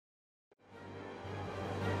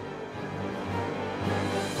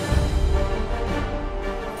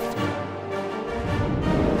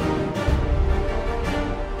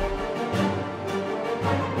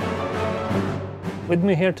With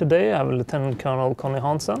me here today I have Lieutenant-Colonel Conny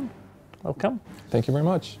Hansen. Welcome. Thank you very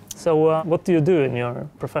much. So what do you do in your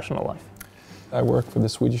professional life? I work for the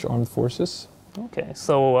Swedish Armed Forces. Okay,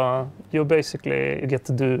 so you get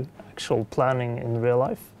to do actual planning in real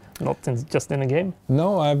life, not just in a game?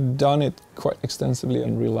 No, I've done it quite extensively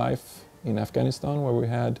in real life in Afghanistan, where we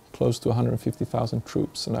had close to 150,000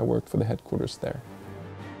 troops, and I worked for the headquarters there.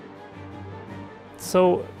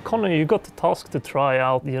 So, Conny, you got the task to try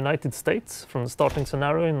out the United States from the starting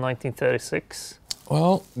scenario in 1936.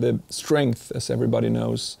 Well, the strength, as everybody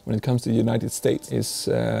knows, when it comes to the United States is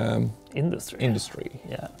industry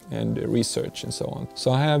yeah. and research and so on.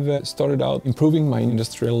 So I have started out improving my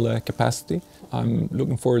industrial capacity. I'm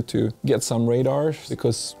looking forward to get some radars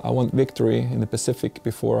because I want victory in the Pacific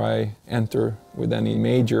before I enter with any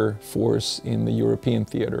major force in the European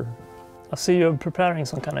theater. I see you're preparing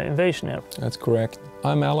some kind of invasion here. That's correct.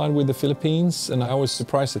 I'm allied with the Philippines and I was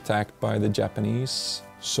surprise attacked by the Japanese.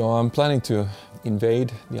 So I'm planning to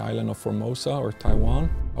invade the island of Formosa or Taiwan.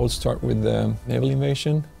 I will start with the naval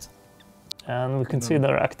invasion. And we can see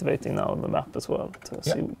they're activating now on the map as well to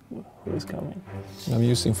see who is coming. I'm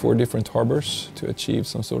using 4 different harbors to achieve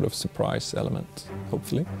some sort of surprise element,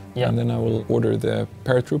 hopefully. Yeah. And then I will order the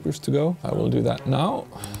paratroopers to go. I will do that now.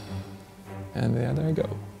 And yeah, there I go.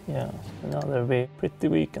 Yeah, and now they'll be pretty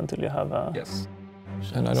weak until you have a... Yes.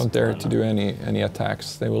 And I don't dare to do any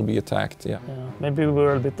attacks. They will be attacked, yeah. Maybe we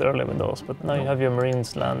were a bit early with those, but now you have your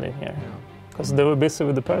Marines landing here. Because they were busy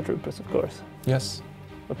with the paratroopers, of course. Yes.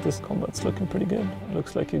 But this combat's looking pretty good. It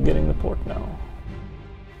looks like you're getting the port now.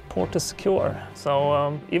 Port is secure,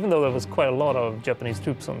 so even though there was quite a lot of Japanese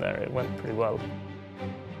troops on there, it went pretty well.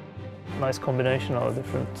 Nice combination of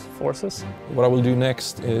different forces. What I will do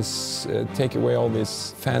next is take away all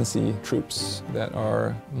these fancy troops that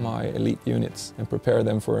are my elite units and prepare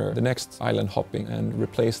them for the next island hopping and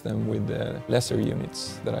replace them with lesser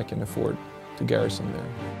units that I can afford to garrison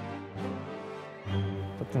there.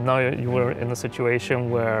 But now you were in a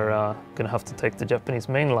situation where you're going to have to take the Japanese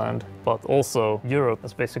mainland, but also Europe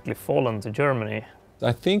has basically fallen to Germany.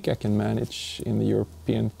 I think I can manage in the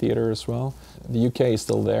European theater as well. The UK is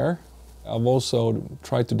still there. I've also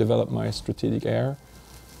tried to develop my strategic air,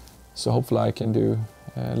 so hopefully I can do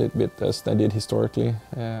a little bit as I did historically.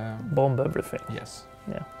 Bomb everything. Yes.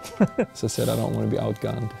 Yeah. As I said, I don't want to be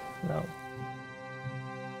outgunned. No.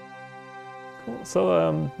 Cool.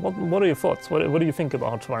 So what are your thoughts? What do you think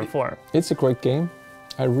about Wargame 4? It's a great game.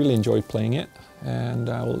 I really enjoy playing it, and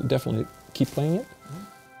I will definitely keep playing it.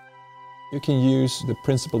 You can use the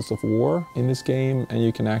principles of war in this game and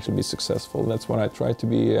you can actually be successful. That's what I try to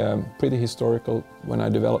be pretty historical when I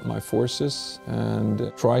develop my forces and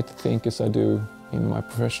try to think as I do in my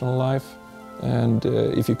professional life. And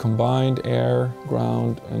if you combine air,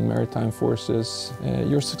 ground and maritime forces,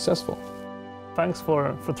 you're successful. Thanks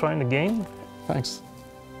for trying the game. Thanks.